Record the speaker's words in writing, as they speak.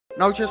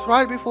Now just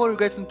right before you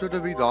get into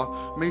the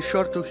video, make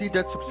sure to hit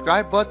that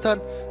subscribe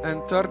button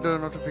and turn the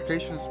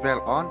notifications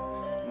bell on.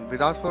 And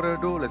without further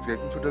ado, let's get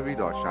into the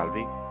video, shall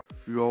we?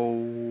 Yo,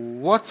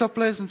 what's up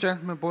ladies and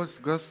gentlemen, boys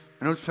and girls,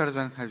 a new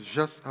citizen has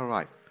just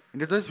arrived. In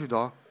today's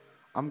video,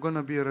 I'm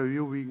gonna be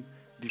reviewing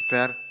the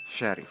Fair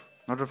Sheriff.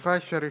 Now the Fair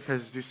Sheriff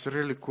has this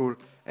really cool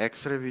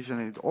X-ray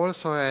vision. It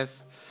also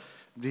has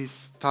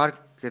this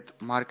target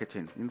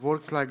marketing. It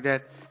works like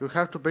that. You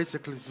have to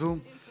basically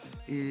zoom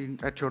in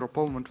at your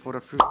opponent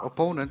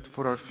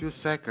for a few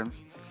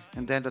seconds,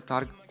 and then the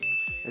target,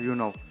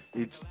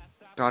 it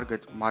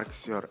target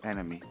marks your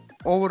enemy.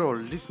 Overall,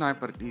 this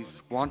sniper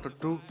is 1 to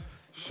 2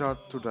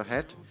 shot to the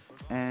head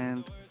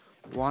and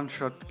 1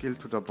 shot kill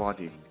to the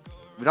body.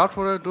 Without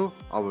further ado,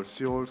 I will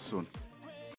see you all soon.